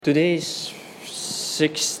Today is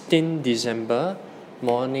 16 December,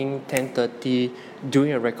 morning 10:30,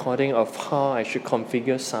 doing a recording of how I should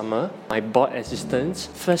configure Summer, my bot assistants.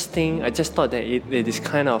 First thing, I just thought that it is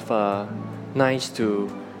kind of nice to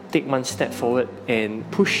take one step forward and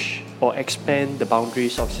push or expand the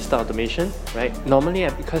boundaries of system automation, right? Normally,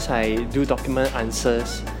 because I do document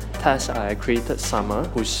answers, tasks, I created Summer,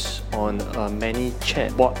 who's on a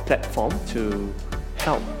ManyChat bot platform to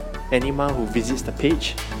help anyone who visits the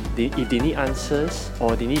page. If they need answers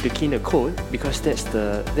or they need to key in the code, because that's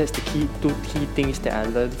the two key things that I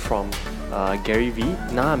learned from Gary Vee.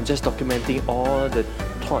 Now I'm just documenting all the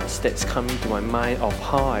thoughts that's coming to my mind of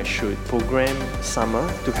how I should program Summer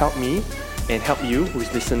to help me and help you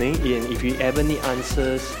who's listening. And if you ever need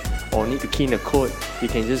answers or need to key in the code, you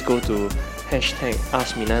can just go to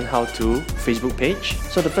 #AskMinanHowTo Facebook page.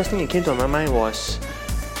 So the first thing that came to my mind was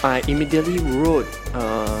I immediately wrote,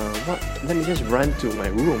 let me just run to my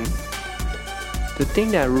room. The thing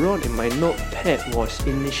that I wrote in my notepad was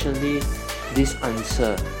initially this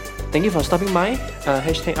answer. Thank you for stopping by.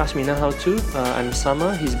 #AskMinanHowTo. I'm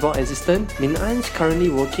Summer, his bot assistant. Min-An's currently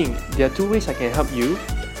working. There are two ways I can help you.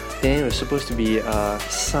 Then it was supposed to be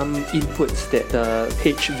some inputs that the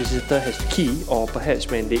page visitor has to key, or perhaps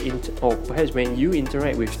when you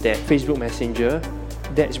interact with that Facebook Messenger,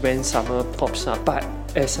 that's when Summer pops up. But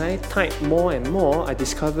as I typed more and more, I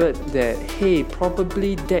discovered that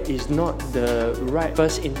probably that is not the right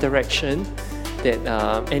first interaction that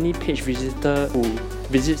any page visitor who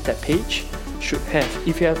visits that page should have.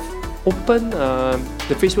 If you have opened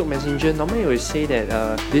the Facebook Messenger, normally it will say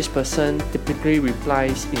that this person typically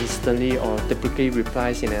replies instantly or typically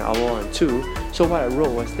replies in an hour or two. So what I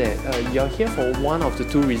wrote was that you're here for one of the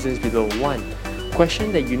two reasons below. One,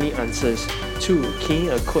 question that you need answers. Two, keying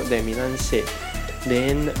a code that Min-An said.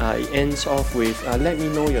 Then it ends off with let me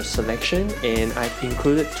know your selection, and I've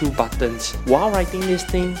included two buttons. While writing this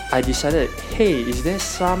thing, I decided, is there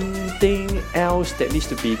something else that needs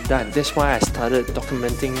to be done? That's why I started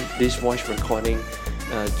documenting this voice recording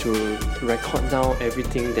to record down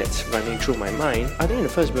everything that's running through my mind. I think the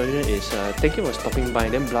first version is thank you for stopping by,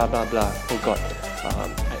 then blah blah blah. Oh god,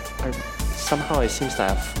 somehow it seems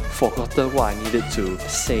like I've forgotten what I needed to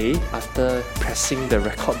say after pressing the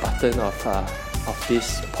record button of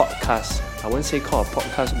this podcast. I won't say call a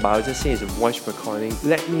podcast, but I'll just say it's a voice recording.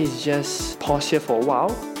 Let me just pause here for a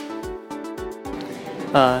while.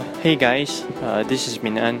 Hey guys, this is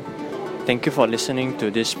Min-An. Thank you for listening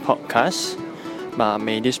to this podcast.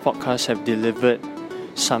 May this podcast have delivered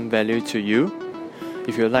some value to you.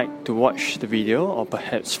 If you'd like to watch the video or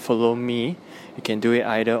perhaps follow me, you can do it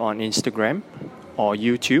either on Instagram or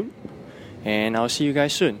YouTube. And I'll see you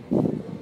guys soon.